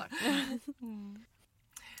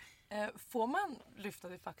 Får man lyfta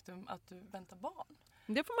det faktum att du väntar barn?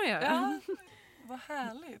 Det får man göra. Ja, vad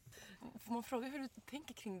härligt. Får man fråga hur du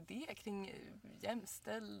tänker kring det? Kring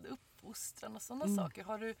jämställd uppfostran och sådana saker.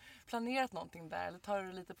 Har du planerat någonting där eller tar du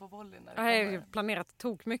det lite på volley när det Jag har kommer? ju planerat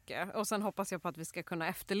tok mycket och sen hoppas jag på att vi ska kunna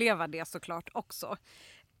efterleva det såklart också.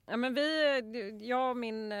 Ja, men jag och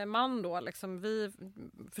min man då, liksom, vi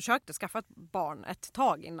försökte skaffa ett barn ett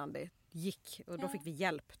tag innan det gick och då fick vi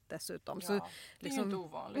hjälp dessutom. Ja, Så, det är liksom, ju inte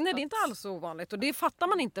ovanligt. nej, det är inte alls så ovanligt och det fattar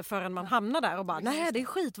man inte förrän man hamnar där och bara, nej, det är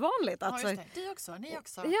skitvanligt. Ja, Alltså, just det. Du också, ni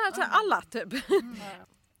också. ja, alltså, alla typ.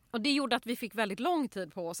 Och det gjorde att vi fick väldigt lång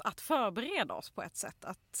tid på oss att förbereda oss på ett sätt.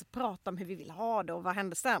 Att prata om hur vi vill ha det och vad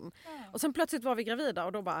hände sen. Och sen plötsligt var vi gravida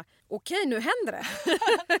och då bara, okej, nu händer det.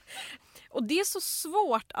 Och det är så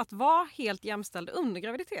svårt att vara helt jämställd under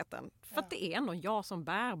graviditeten. För att det är ändå jag som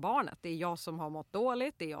bär barnet. Det är jag som har mått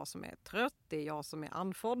dåligt, det är jag som är trött, det är jag som är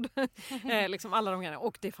andfådd. Liksom alla de grejerna.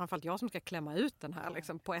 Och det är framförallt jag som ska klämma ut den här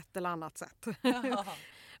liksom, på ett eller annat sätt.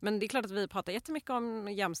 Men det är klart att vi pratar jättemycket om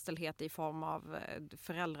jämställdhet i form av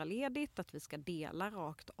föräldraledigt, att vi ska dela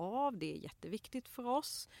rakt av. Det är jätteviktigt för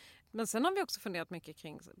oss. Men sen har vi också funderat mycket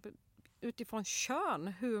kring utifrån kön,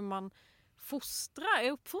 hur man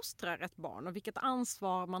uppfostrar ett barn och vilket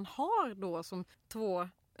ansvar man har då som två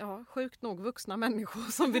sjukt nog vuxna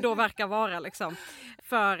människor som vi då verkar vara liksom,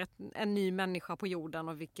 för en ny människa på jorden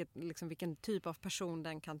och vilken typ av person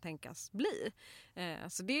den kan tänkas bli.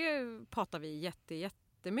 Så det pratar vi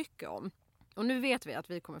jättemycket om. Och nu vet vi att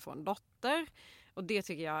vi kommer få en dotter och det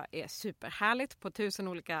tycker jag är superhärligt på 1000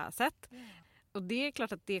 olika sätt. Och det är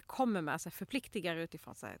klart att det kommer med sig förpliktigar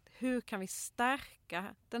utifrån så här, hur kan vi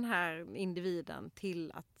stärka den här individen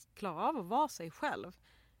till att klara av att vara sig själv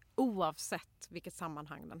oavsett vilket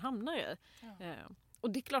sammanhang den hamnar i.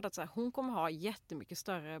 Och det är klart att så här, hon kommer ha jättemycket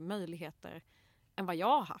större möjligheter än vad jag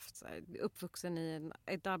har haft. Så här, uppvuxen i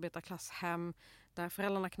ett arbetarklasshem där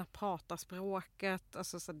föräldrarna knappt pratar språket.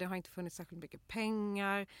 Alltså, så det har inte funnits särskilt mycket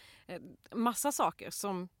pengar. Massa saker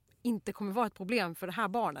som inte kommer vara ett problem för det här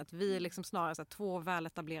barnet. Vi är liksom snarare så här, 2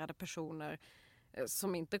 väletablerade personer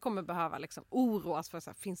som inte kommer behöva liksom oroas för så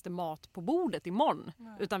här, finns det mat på bordet imorgon?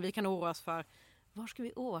 Utan vi kan oroas för var ska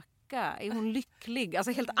vi åka? Är hon lycklig?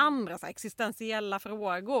 Alltså helt andra så här, existentiella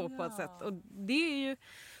frågor på ett sätt. Och det är ju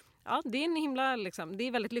det är en himla liksom, det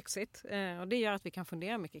är väldigt lyxigt och det gör att vi kan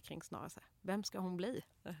fundera mycket kring snarare så här, vem ska hon bli?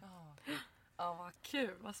 Ja, vad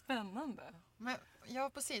kul, vad spännande. Men, ja,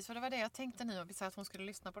 precis. För det var det jag tänkte nu. Om vi säger att hon skulle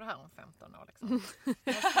lyssna på det här om 15 år. Liksom.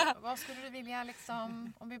 Vad skulle du vilja,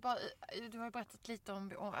 liksom, om vi bara, du har ju berättat lite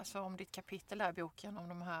om ditt kapitel där i boken, om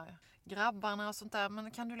de här grabbarna och sånt där.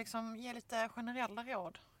 Men kan du liksom ge lite generella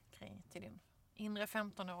råd till din inre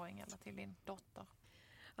 15-åring eller till din dotter?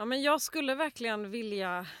 Ja, men jag skulle verkligen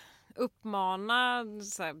vilja uppmana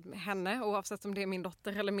så här, henne, oavsett om det är min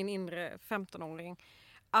dotter eller min inre 15-åring,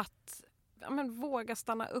 att våga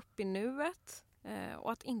stanna upp i nuet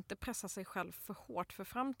och att inte pressa sig själv för hårt för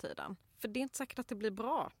framtiden. För det är inte säkert att det blir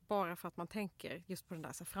bra bara för att man tänker just på den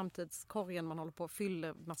där så här, framtidskorgen man håller på att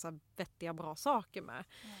fylla massa vettiga bra saker med.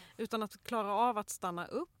 Utan att klara av att stanna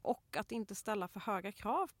upp och att inte ställa för höga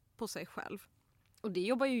krav på sig själv. Och det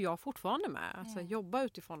jobbar ju jag fortfarande med. Alltså, jobba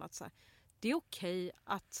utifrån att så här, det är okej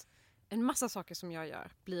att en massa saker som jag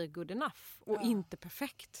gör blir good enough och inte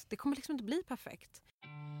perfekt. Det kommer liksom inte bli perfekt.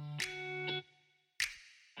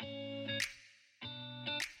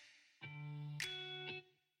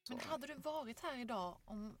 Men hade du varit här idag,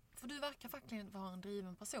 för du verkar verkligen vara en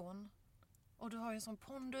driven person och du har ju en sån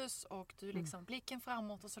pondus och du liksom blicken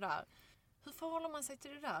framåt och sådär. Hur förhåller man sig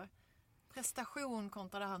till det där? Prestation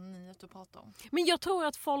kontra det här nyhet du pratar om. Men jag tror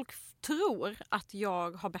att folk tror att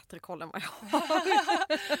jag har bättre koll än vad jag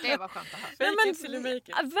har. Det var skönt att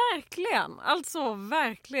höra. Verkligen, alltså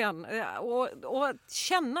verkligen. Och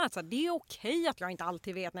känna att det är okej att jag inte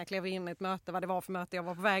alltid vet när jag klev in i ett möte vad det var för möte jag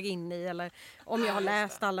var på väg in i eller om jag har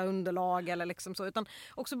läst alla underlag eller liksom så. Utan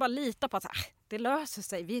också bara lita på att det löser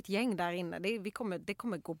sig, vi är ett gäng där inne, det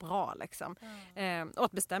kommer gå bra liksom. Och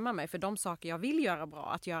att bestämma mig för de saker jag vill göra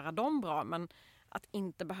bra, att göra dem bra, men att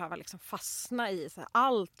inte behöva liksom fastna i så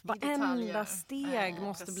här, varenda steg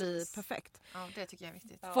måste bli perfekt. Ja, det tycker jag är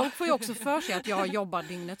viktigt. Folk får ju också för sig att jag jobbar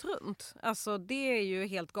dygnet runt. Alltså det är ju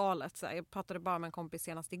helt galet. Så här, jag pratade bara med en kompis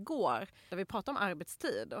senast igår där vi pratade om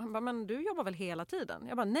arbetstid. Och han bara, men du jobbar väl hela tiden?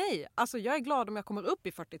 Jag bara, nej. Alltså jag är glad om jag kommer upp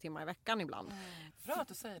i 40 timmar i veckan ibland. Bra att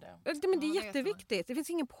du säger det. Men det är jätteviktigt. Det finns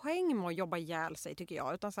ingen poäng med att jobba ihjäl sig tycker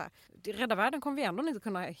jag. Utan så här, Rädda världen kommer vi ändå inte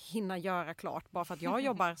kunna hinna göra klart bara för att jag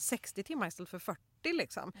jobbar 60 timmar istället för 40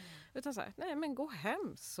 liksom. Utan så här, nej men gå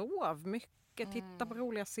hem, sov mycket, titta på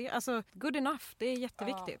roliga serier. Alltså good enough, det är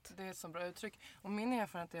jätteviktigt. Ja, det är ett så bra uttryck. Och min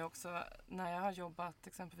erfarenhet är också när jag har jobbat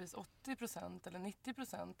exempelvis 80% eller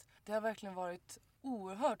 90%. Det har verkligen varit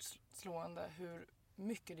oerhört slående hur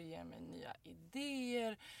mycket det ger mig nya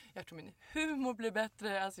idéer. Jag tror min humor blir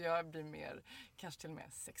bättre. Alltså jag blir mer, kanske till och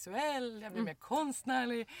med sexuell. Jag blir mer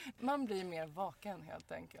konstnärlig. Man blir mer vaken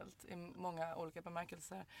helt enkelt i många olika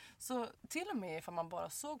bemärkelser. Så till och med ifall man bara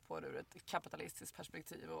såg på det ur ett kapitalistiskt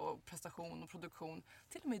perspektiv och prestation och produktion,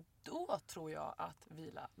 till och med då tror jag att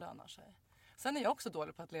vila lönar sig. Sen är jag också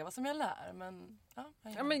dålig på att leva som jag lär. Men,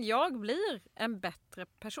 men jag blir en bättre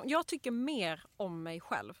person. Jag tycker mer om mig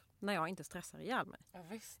själv när jag inte stressar ihjäl mig. Ja,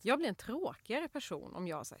 visst. Jag blir en tråkigare person om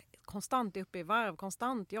jag konstant är uppe i varv,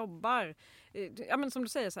 konstant jobbar. Ja, men som du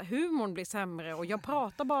säger, humorn blir sämre och jag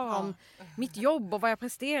pratar bara om mitt jobb och vad jag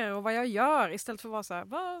presterar och vad jag gör istället för att vara så här,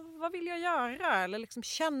 vad vill jag göra? Eller liksom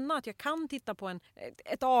känna att jag kan titta på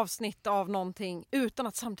ett avsnitt av någonting utan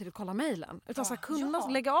att samtidigt kolla mejlen. Utan kunna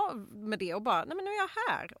lägga av med det och bara, nej men nu är jag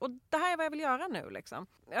här och det här är vad jag vill göra nu liksom.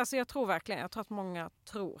 Alltså jag tror att många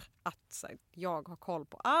tror att jag har koll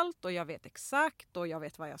på allt och jag vet exakt och jag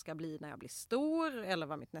vet vad jag ska bli när jag blir stor eller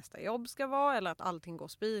vad mitt nästa jobb ska vara eller att allting går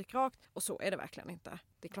spikrakt. Och så är det verkligen inte.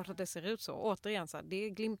 Det är klart att det ser ut så. Återigen, det är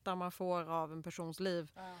glimtar man får av en persons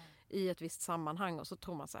liv i ett visst sammanhang och så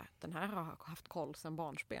tror man den här har haft koll sedan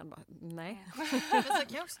barnsben. Bara, nej. Men så kan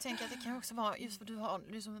jag också tänka att det kan också vara just för du har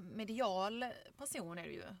liksom medial person är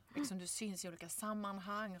du ju. Liksom du syns i olika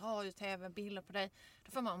sammanhang, radio, tv, bilder på dig.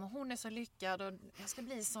 Då får man, hon är så lyckad och jag ska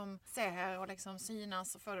bli som ser och liksom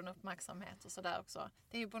synas och få den uppmärksamhet och sådär också.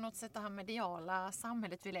 Det är ju på något sätt det här mediala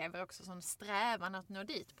samhället vi lever också som strävan att nå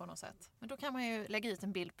dit på något sätt. Men då kan man ju lägga ut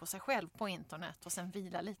en bild på sig själv på internet och sen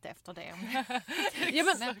vila lite efter det.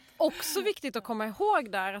 Men också viktigt att komma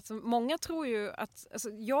ihåg där att många tror ju att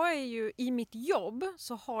jag är ju i mitt jobb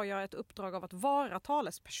så har jag ett uppdrag av att vara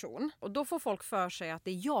talesperson och då får folk för sig att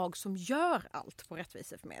det är jag som gör allt på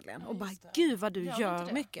Rättviseförmedlingen och bara gud vad du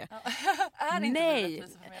gör mycket. Är inte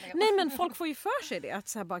Nej, men folk får ju för sig det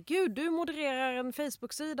att gud du modererar en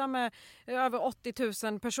Facebook-sida med över 80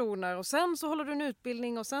 000 personer och sen så håller du en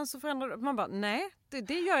utbildning och sen så förändrar du. Man bara nej,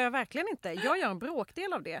 det gör jag verkligen inte. Jag gör en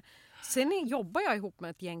bråkdel av det. Sen jobbar jag ihop med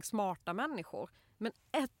ett gäng smarta människor. Men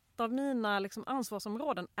ett av mina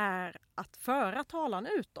ansvarsområden är att föra talan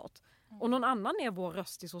utåt. Och någon annan är vår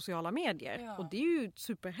röst i sociala medier. Ja. Och det är ju ett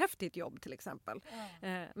superhäftigt jobb till exempel.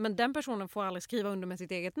 Ja. Men den personen får aldrig skriva under med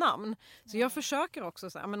sitt eget namn. Så jag försöker också,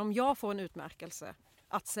 men om jag får en utmärkelse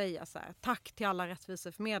att säga tack till alla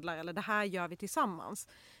rättviseförmedlare eller det här gör vi tillsammans.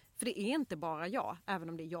 För det är inte bara jag, även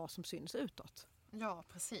om det är jag som syns utåt. Ja,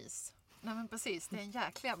 precis. Nej men precis, det är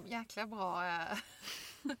en jäkla bra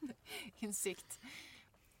insikt.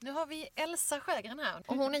 Nu har vi Elsa Sjögren här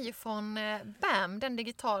och hon är ju från BAM, den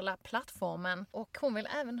digitala plattformen och hon vill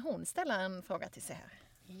även hon ställa en fråga till sig här.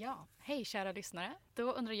 Ja, hej kära lyssnare.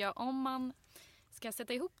 Då undrar jag om man ska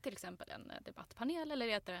sätta ihop till exempel en debattpanel eller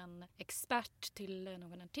leta en expert till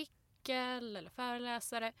någon artikel eller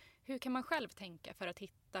föreläsare. Hur kan man själv tänka för att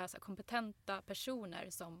hitta kompetenta personer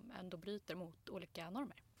som ändå bryter mot olika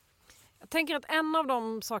normer? Jag tänker att en av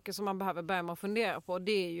de saker som man behöver börja med att fundera på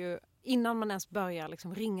det är ju innan man ens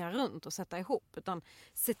börjar ringa runt och sätta ihop. Utan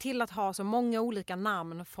se till att ha så många olika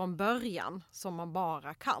namn från början som man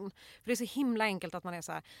bara kan. För det är så himla enkelt att man är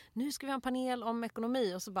så här, nu ska vi ha en panel om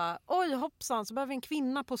ekonomi och så bara, oj hoppsan så behöver vi en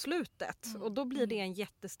kvinna på slutet. Och då blir det en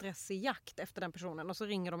jättestressig jakt efter den personen och så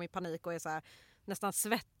ringer de i panik och är så här, nästan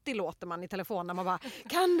svettig låter man i telefon när man bara,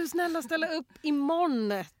 kan du snälla ställa upp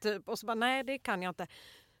imorgon? Typ. Och så bara, nej det kan jag inte.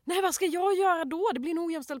 Nej, vad ska jag göra då? Det blir en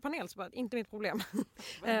ojämställd panel. Så bara, inte mitt problem.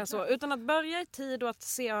 Utan att börja i tid och att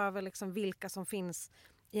se över vilka som finns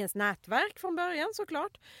i ens nätverk från början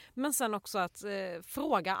såklart. Men sen också att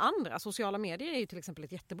fråga andra. Sociala medier är ju till exempel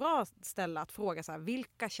ett jättebra ställe att fråga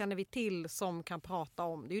vilka känner vi till som kan prata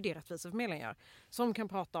om, det är ju det Rättviseförmedlingen gör, som kan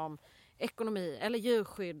prata om ekonomi eller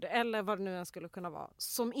djurskydd eller vad det nu än skulle kunna vara.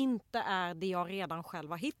 Som inte är det jag redan själv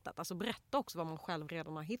har hittat. Alltså berätta också vad man själv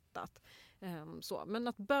redan har hittat. Men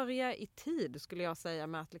att börja i tid skulle jag säga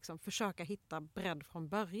med att försöka hitta bredd från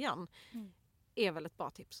början är väl ett bra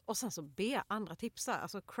tips. Och sen så be andra tipsa.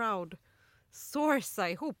 Alltså crowdsourca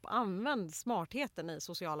ihop. Använd smartheten i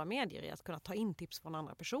sociala medier i att kunna ta in tips från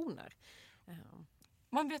andra personer.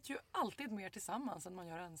 Man vet ju alltid mer tillsammans än man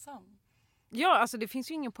gör ensam. Ja, alltså det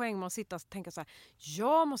finns ju ingen poäng med att sitta och tänka så här,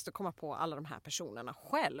 jag måste komma på alla de här personerna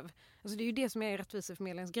själv. Alltså det är ju det som är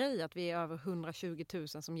Rättviseförmedlingens grej, att vi är över 120 000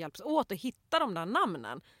 som hjälps åt att hitta de där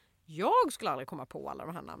namnen. Jag skulle aldrig komma på alla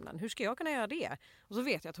de här namnen. Hur ska jag kunna göra det? Och så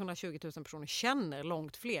vet jag att 120 000 personer känner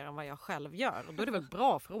långt fler än vad jag själv gör. Och då är det väl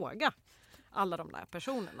bra att fråga alla de där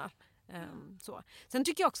personerna. Så. Sen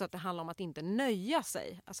tycker jag också att det handlar om att inte nöja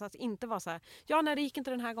sig. Alltså att inte vara så här, ja nej det gick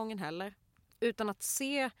inte den här gången heller. Utan att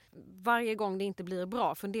se varje gång det inte blir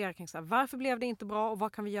bra. Fundera kring så här, varför blev det inte bra och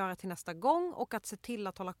vad kan vi göra till nästa gång? Och att se till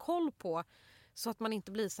att hålla koll på så att man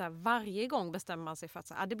inte blir så här varje gång bestämmer man sig för att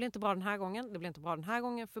så här, det blir inte bra den här gången, det blir inte bra den här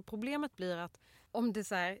gången. För problemet blir att om det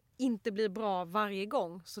så här, inte blir bra varje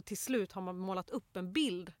gång så till slut har man målat upp en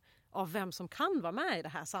bild av vem som kan vara med i det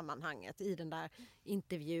här sammanhanget. I den där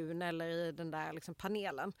intervjun eller i den där liksom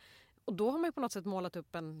panelen. Och då har man ju på något sätt målat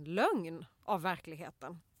upp en lögn av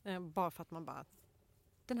verkligheten. Bara för att man bara,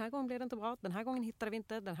 den här gången blev det inte bra, den här gången hittade vi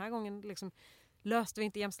inte, den här gången liksom löste vi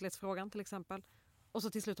inte jämställdhetsfrågan till exempel. Och så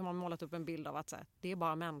till slut har man målat upp en bild av att så här, det är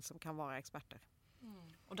bara män som kan vara experter.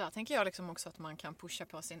 Och där tänker jag liksom också att man kan pusha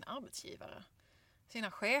på sin arbetsgivare.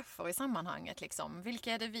 Sina chefer i sammanhanget. Liksom.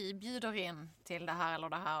 Vilka är det vi bjuder in till det här eller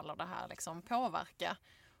det här eller det här? Liksom, påverka.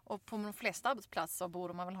 Och på de flesta arbetsplatser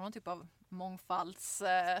borde man väl ha någon typ av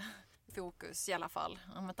mångfaldsfokus i alla fall.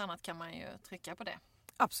 Om ett annat kan man ju trycka på det.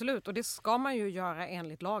 Absolut, och det ska man ju göra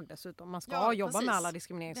enligt lag dessutom. Man ska jobba precis. med alla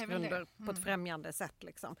diskrimineringsgrunder på ett främjande sätt.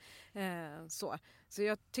 Liksom. Så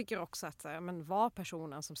jag tycker också att men var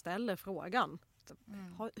personen som ställer frågan.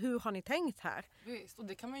 Hur har ni tänkt här? Visst, och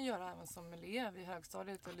det kan man göra även som elev i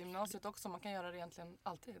högstadiet eller gymnasiet också. Man kan göra det egentligen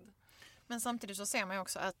alltid. Men samtidigt så ser man ju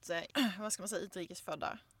också att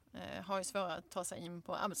utrikesfödda har ju svårare att ta sig in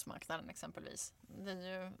på arbetsmarknaden exempelvis.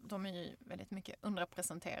 De är ju väldigt mycket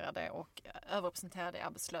underrepresenterade och överrepresenterade i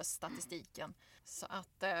arbetslöshetsstatistiken. Så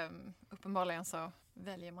att uppenbarligen så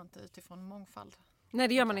väljer man inte utifrån mångfald. Nej,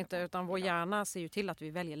 det gör man inte, utan vår hjärna ser ju till att vi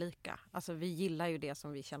väljer lika. Alltså vi gillar ju det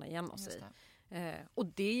som vi känner igen oss i. Och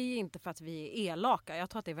det är inte för att vi är elaka. Jag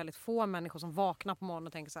tror att det är väldigt få människor som vaknar på morgonen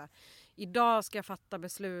och tänker så här: idag ska jag fatta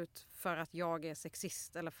beslut för att jag är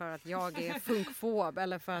sexist eller för att jag är funkfob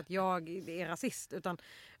eller för att jag är rasist. Utan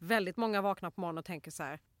väldigt många vaknar på morgonen och tänker så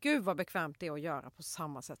här: gud vad bekvämt det är att göra på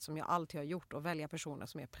samma sätt som jag alltid har gjort och välja personer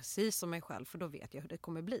som är precis som mig själv, för då vet jag hur det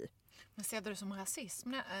kommer bli. Men ser du det som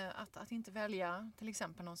rasism att inte välja till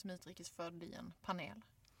exempel någon som är utrikesfödd i en panel?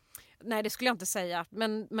 Nej, det skulle jag inte säga.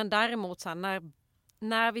 Men däremot så här,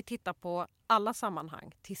 när vi tittar på alla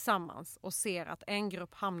sammanhang tillsammans och ser att en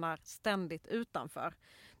grupp hamnar ständigt utanför,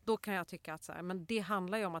 då kan jag tycka att så här, men det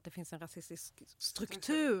handlar ju om att det finns en rasistisk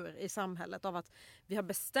struktur i samhället av att vi har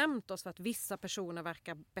bestämt oss för att vissa personer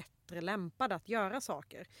verkar bättre lämpade att göra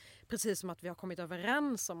saker. Precis som att vi har kommit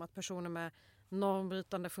överens om att personer med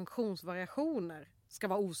normbrytande funktionsvariationer ska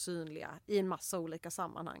vara osynliga i en massa olika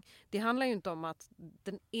sammanhang. Det handlar ju inte om att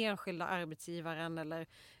den enskilda arbetsgivaren eller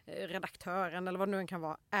redaktören eller vad det nu än kan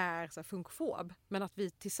vara är så här funkfob. Men att vi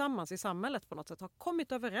tillsammans i samhället på något sätt har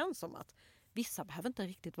kommit överens om att vissa behöver inte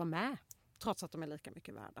riktigt vara med trots att de är lika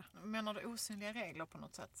mycket värda. Menar du osynliga regler på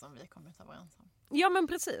något sätt som vi har kommit överens om? Ja, men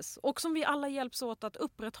precis. Och som vi alla hjälps åt att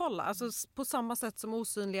upprätthålla. Alltså på samma sätt som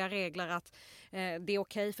osynliga regler att det är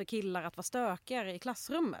okej för killar att vara stökigare i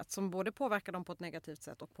klassrummet som både påverkar dem på ett negativt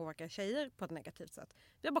sätt och påverkar tjejer på ett negativt sätt.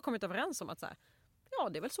 Vi har bara kommit överens om att så här, ja,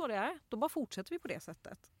 det är väl så det är. Då bara fortsätter vi på det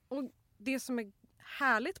sättet. Och det som är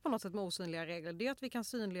härligt på något sätt med osynliga regler, det är att vi kan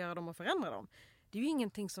synliggöra dem och förändra dem. Det är ju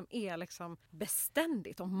ingenting som är liksom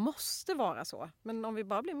beständigt och måste vara så. Men om vi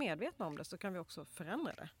bara blir medvetna om det så kan vi också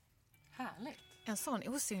förändra det. Härligt. En sån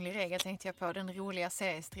osynlig regel tänkte jag på den roliga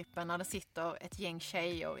seriestrippen när det sitter ett gäng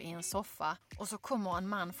tjejer i en soffa och så kommer en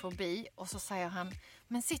man förbi och så säger han: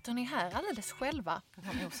 men sitter ni här alldeles själva?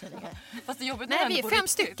 De osynliga. Fast det är jobbigt. Nej, vi är 5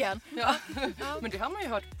 stycken. Ja. Men det har man ju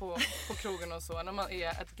hört på krogen och så, när man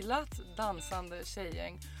är ett glatt dansande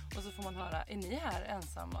tjejgäng och så får man höra: är ni här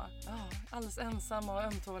ensamma? Ja, alldeles ensamma och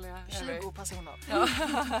ömtåliga. 20 personer. Ja.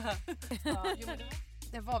 Ja,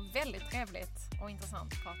 det var väldigt trevligt och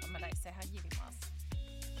intressant att prata med dig, Seher Yilmaz.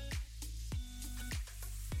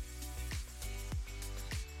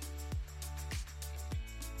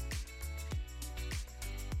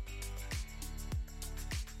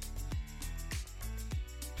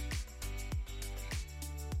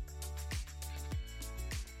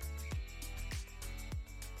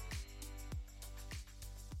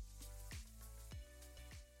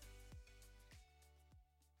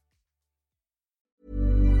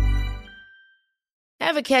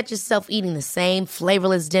 Ever catch yourself eating the same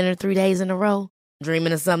flavorless dinner 3 days in a row?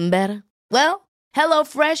 Dreaming of something better? Well,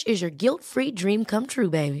 HelloFresh is your guilt-free dream come true,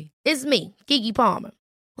 baby. It's me, Keke Palmer.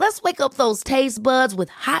 Let's wake up those taste buds with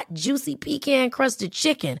hot, juicy pecan-crusted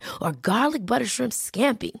chicken or garlic butter shrimp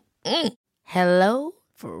scampi. Hello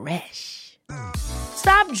Fresh.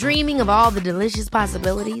 Stop dreaming of all the delicious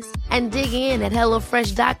possibilities and dig in at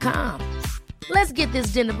HelloFresh.com. Let's get this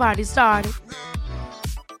dinner party started.